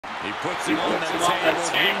He puts him on the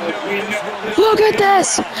table. Look at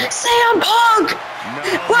this! CM Punk!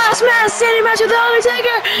 Last man standing match with The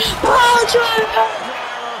Undertaker! Punch him!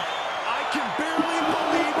 I can barely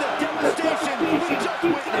believe the devastation we just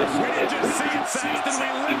witnessed. We didn't just see it,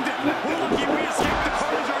 Saxton, we lived it. We're lucky we escaped the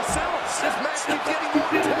carnage ourselves. This match keeps getting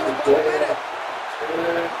more intense by the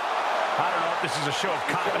minute. I don't know if this is a show of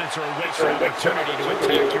confidence or a waste of opportunity to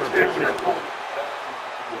attack your opponent.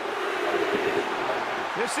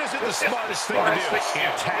 This isn't the smartest thing to do,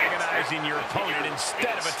 antagonizing your opponent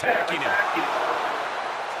instead of attacking him.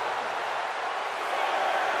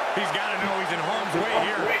 He's got to know he's in harm's way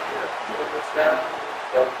here.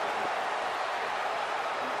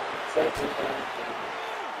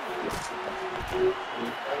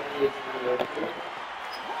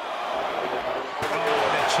 Oh,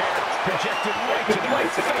 the chair projected right to the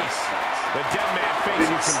right face. The dead man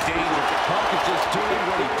facing some danger. Punk is just doing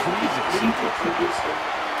what he pleases.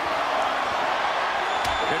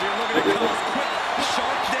 If you're looking to cause quick,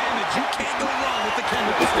 sharp damage, you can't go wrong with the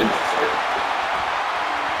chemistry.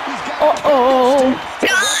 Uh-oh.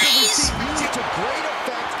 Nice! Used to great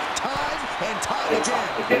effect, time and time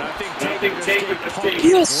again. And I think Taker Punk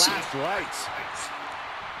Yes. last rights.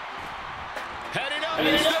 Heading up,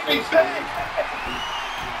 he's big.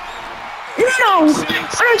 No!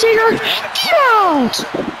 Undertaker, get out!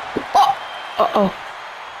 Uh-oh.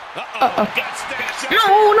 No,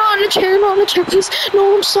 not in the chair, not in the chair, please.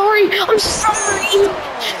 No, I'm sorry. I'm sorry.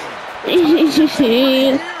 I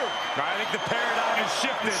think the paradigm has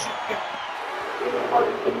shifted.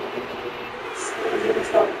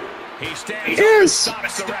 He stands up and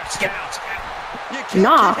stops the ref's count.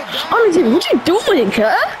 Nah, Undertaker, what you doing,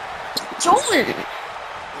 huh? Doing?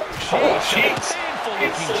 Painful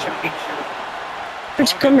looking shot.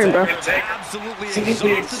 Bitch, come here, bro. Absolutely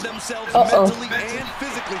exhausted themselves mentally and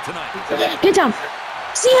physically tonight. Get down.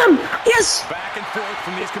 See him. Yes. Back and forth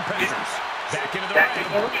from these competitors. Back into the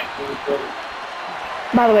ring.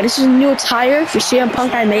 By the way, this is a new attire for CM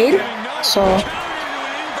Punk I made, so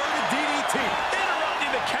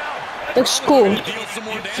looks cool.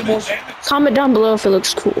 Comment down below if it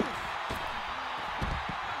looks cool.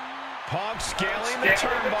 Punk scaling the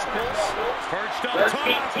turnbuckles. Perched up top.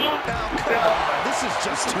 Now, come on. This is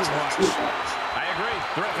just too much. I agree.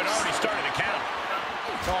 The ref had already started the count.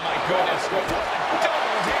 Oh, my goodness.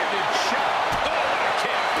 Double-handed shot. Oh, what a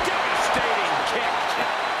kick. Devastating kick.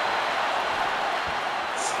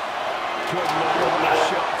 Good Lord, what a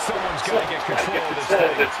shot. Someone's got to get control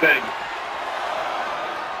of this thing.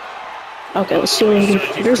 Okay, let's see what we can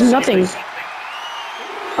do. There's nothing.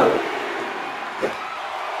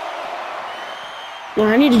 Yeah,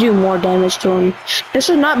 I need to do more damage to him. This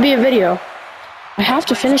would not be a video. I have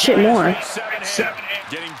to finish it more.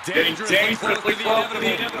 Getting dangerously close to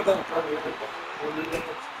the inevitable.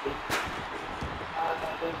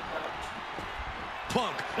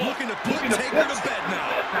 Punk looking to put Taker to bed now.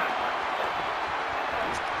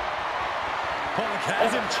 Punk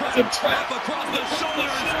has him trapped across the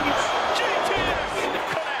shoulders. GTS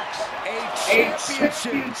connects. A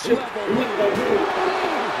championship level move.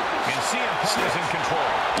 And CM Punk is in control.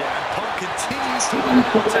 Yeah, and Punk continues to run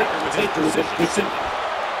Taker with his precision.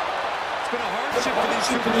 It's been a hardship for these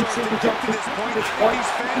superstars to get to this point.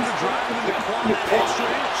 These fans are driving them to claw that extra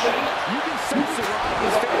inch. You can sense the ride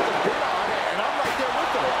these fans have been on, and I'm right there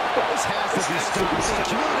with them. This has to be stopped. The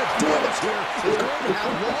cumulative damage here is going to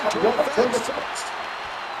have long-term effects.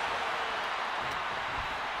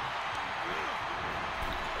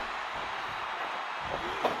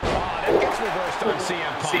 Reversed on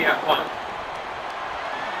CM Punk.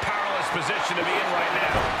 Powerless position to be in right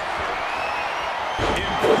now.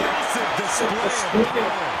 Impressive display of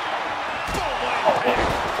power.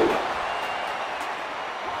 Full impact.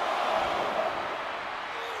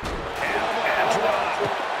 Elbow drop.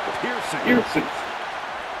 Piercing.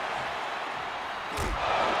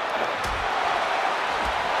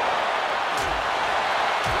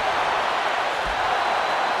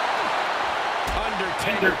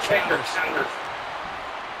 Undertaker counters.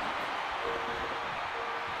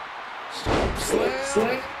 Slam.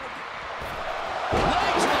 Leg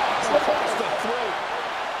drop across the throat.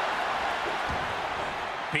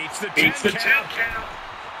 Beats the 10 count.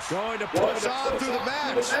 Going to push on through the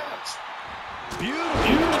match.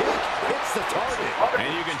 Beautiful kick hits the target. And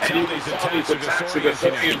you can tell these attacks are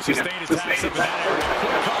disorienting. Sustained attacks up in that area.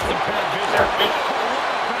 Cause impaired vision.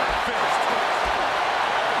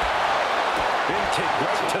 Kick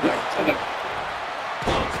right to the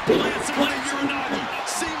glancing with a Uranagi.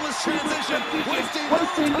 Seamless transition. Wasting no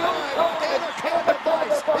time. And a counter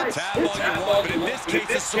vice. Tap all you want, but in this case,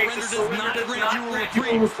 the surrender does not grant you a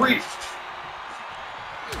reprieve.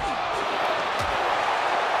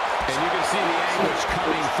 And you can see the anguish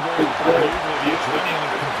coming through. Usually the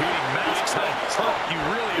adrenaline of competing masks hurt you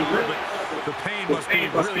really hard, but the pain must be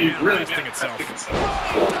really manifesting itself.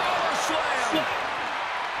 Power slam!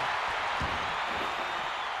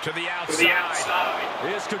 To the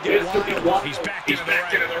outside. This could get wild. He's back into the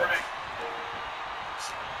ring.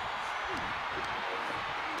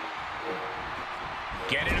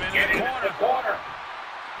 Getting him in the corner.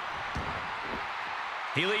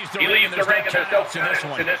 He leaves the ring and there's no countouts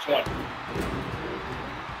in this one.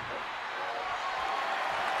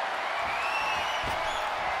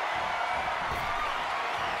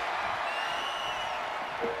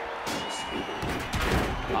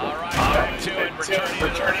 All right, back to it. Returning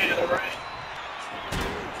to the ring.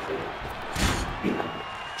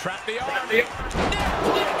 Trap the arm.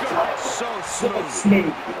 So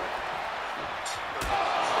smooth.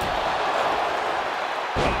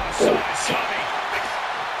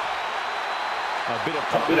 A bit of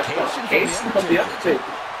provocation from the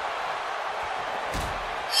Undertaker.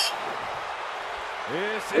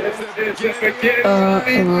 This is the beginning.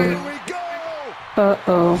 Here we go.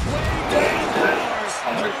 Uh-oh.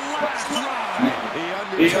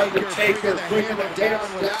 The Undertaker bringing the down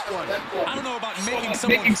with that one. I don't know about making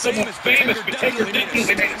someone famous, but Taker definitely made a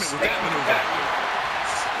statement with that maneuver.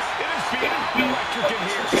 It is being electric in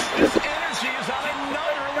here. This energy is on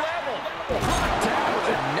another level. Locked down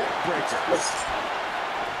with a neck breaker.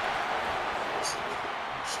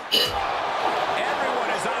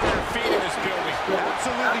 Everyone is on their feet in this building.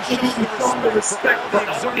 Absolutely showing the respect for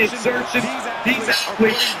all the exertion these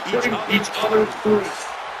athletes are putting each other through.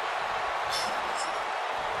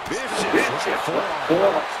 Vicious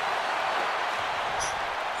forearm.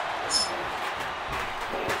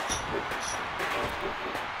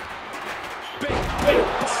 Big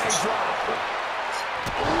body drop.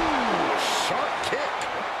 Ooh, sharp kick.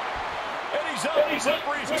 And he's up.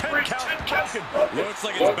 Referee's 10 count broken. Looks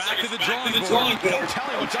like it's back to the drawing board. Don't tell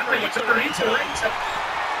me what's underneath the ring tonight.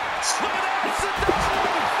 Look at that.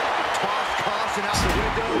 Toss caution out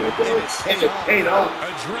the window. And it's paid off.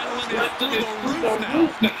 Adrenaline is through the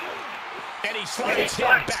roof now. And he slides him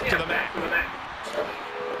back to the mat.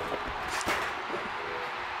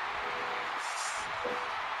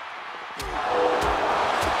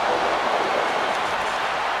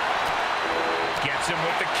 Gets him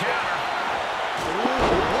with the counter.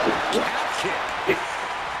 Ooh, calf kick.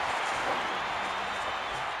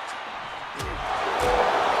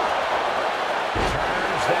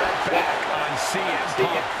 Turns that back on CM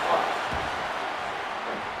Punk.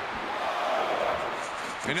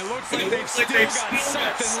 And it looks like they've still got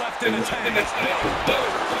something left in the tank.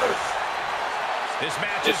 This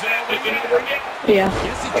match is over yet. Yeah.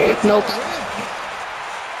 Nope.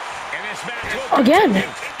 And this match will Again.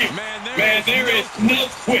 Man, there is no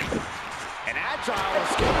quit. An agile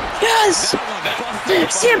escape. Yes!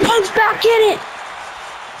 CM Punk's back in it!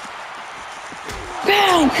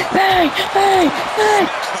 Bang! Bang! Bang! Bang!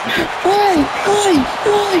 Bang! Bang!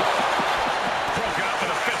 Bang! Broken up with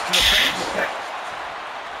a fist in the face.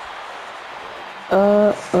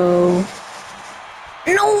 Uh-oh.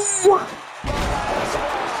 No!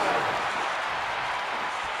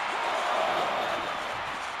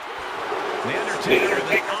 The Undertaker,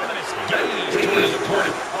 the ominous gaze towards his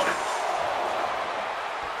opponent.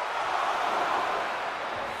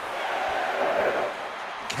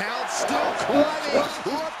 Count still climbing.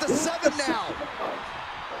 We're up to 7 now.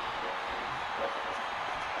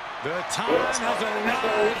 The time has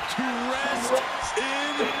arrived to rest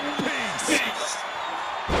in peace.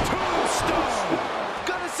 Tombstone.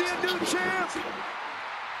 Gonna see a new champ.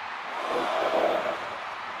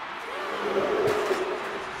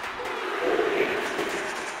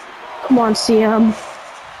 Come on, CM.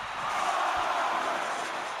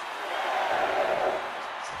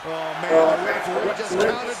 Oh, man, the referee just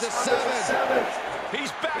counted to 7.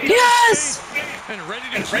 He's back. Yes! And ready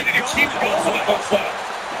to keep going.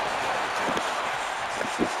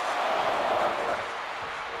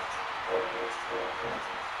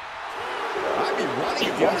 I'd be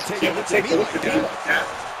running if the Undertaker looked at me like that.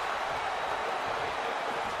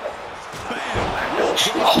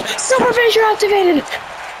 Oh, Super Finisher activated!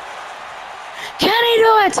 Can he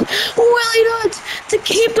do it? Will he do it to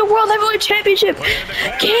keep the World Heavyweight Championship?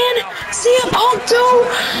 Can CM Punk do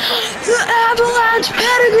the Avalanche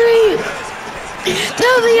pedigree to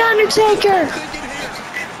the Undertaker?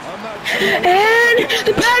 And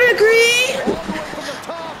the pedigree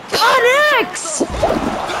connects!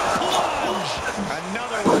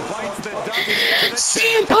 Another one bites the dust.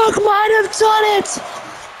 CM Punk might have done it!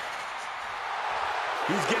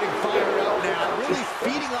 He's getting fired up now, really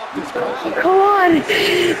feeding off this crowd. Come on, on!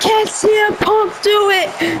 Can't CM Punk do it!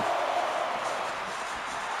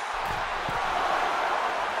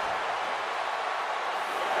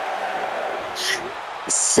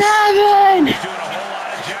 7,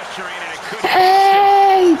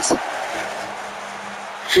 8,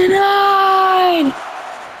 9.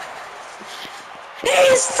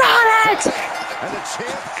 He's done it! And the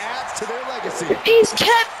champ adds to their legacy. He's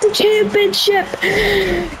kept the championship.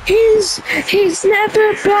 He's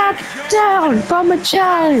never backed down from a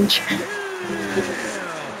challenge.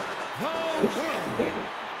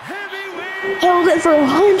 Held it for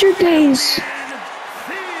 100 days.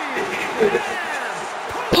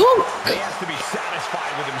 Punk! He has to be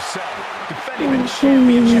satisfied with himself, defending the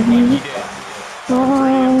championship like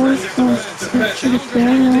he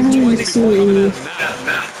did.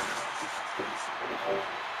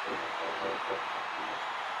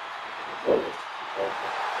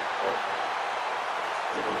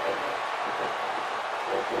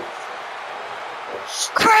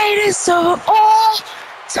 Greatest of all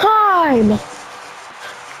time.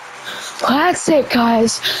 That's it,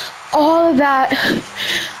 guys. All of that.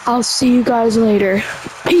 I'll see you guys later.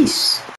 Peace.